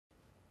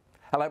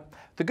Hello.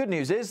 The good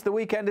news is the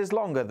weekend is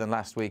longer than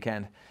last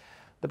weekend.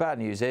 The bad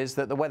news is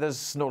that the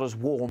weather's not as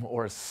warm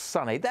or as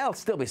sunny. There'll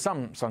still be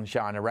some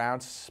sunshine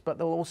around, but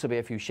there'll also be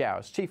a few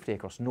showers, chiefly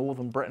across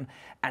northern Britain,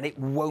 and it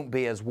won't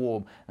be as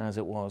warm as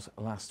it was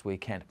last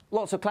weekend.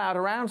 Lots of cloud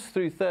around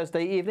through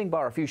Thursday evening,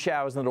 bar a few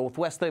showers in the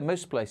northwest, though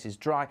most places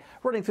dry.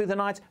 Running through the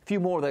night, a few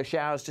more of those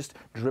showers just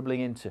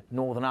dribbling into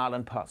Northern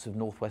Ireland, parts of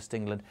northwest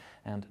England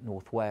and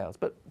North Wales.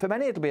 But for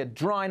many, it'll be a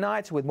dry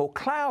night with more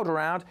cloud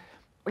around.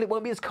 Well, it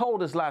won't be as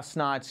cold as last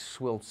night.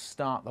 We'll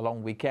start the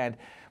long weekend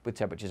with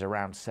temperatures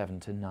around 7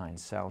 to 9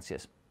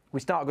 Celsius.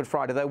 We start Good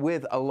Friday, though,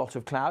 with a lot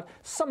of cloud.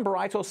 Some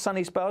bright or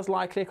sunny spells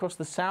likely across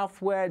the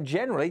south, where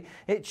generally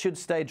it should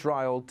stay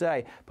dry all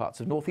day. Parts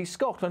of northeast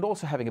Scotland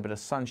also having a bit of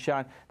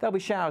sunshine. There'll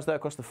be showers, though,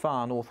 across the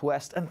far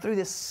northwest. And through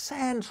this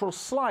central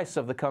slice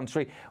of the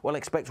country, we'll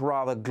expect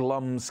rather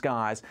glum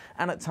skies.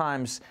 And at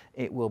times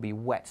it will be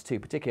wet, too,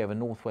 particularly over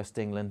northwest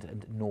England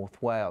and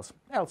North Wales.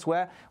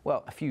 Elsewhere,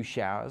 well, a few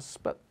showers,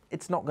 but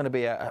it's not going to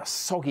be a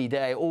soggy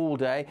day all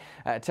day.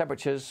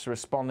 Temperatures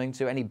responding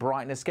to any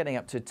brightness, getting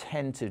up to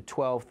 10 to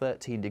 12,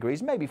 13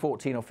 degrees, maybe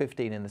 14 or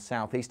 15 in the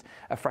southeast.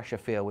 A fresher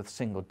feel with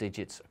single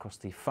digits across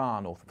the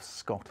far north of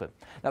Scotland.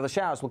 Now, the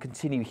showers will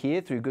continue here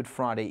through Good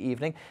Friday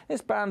evening.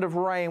 This band of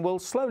rain will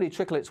slowly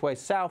trickle its way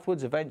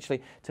southwards,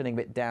 eventually turning a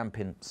bit damp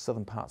in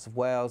southern parts of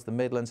Wales, the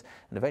Midlands,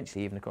 and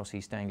eventually even across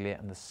East Anglia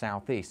and the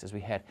southeast as we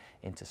head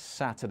into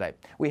Saturday.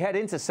 We head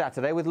into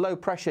Saturday with low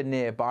pressure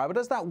nearby, but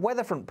as that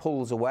weather front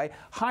pulls away,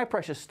 high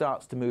pressure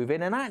starts to move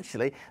in, and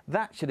actually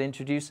that should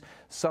introduce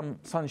some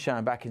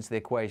sunshine back into the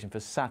equation for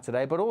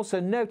Saturday. But also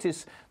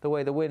notice the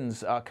way the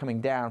winds are coming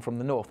down from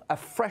the north. A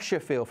fresher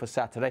feel for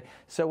Saturday,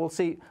 so we'll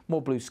see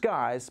more blue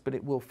skies, but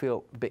it will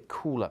feel a bit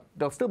cooler.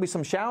 There'll still be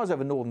some showers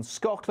over northern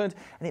Scotland,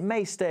 and it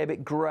may stay a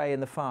bit grey in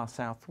the far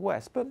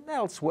southwest. But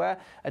elsewhere,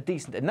 a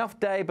decent enough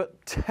day,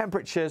 but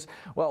temperatures,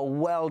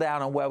 well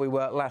down on where we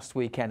were last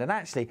weekend, and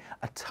actually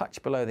a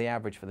touch below the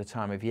average for the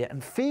time of year,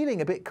 and feeling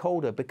a bit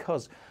colder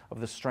because of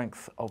the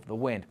strength of the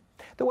wind.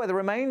 The weather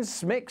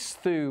remains mixed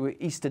through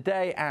Easter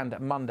Day and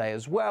Monday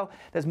as well.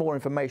 There's more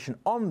information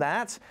on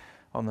that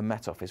on the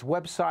Met Office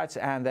website,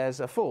 and there's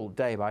a full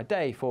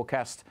day-by-day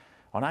forecast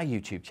on our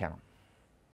YouTube channel.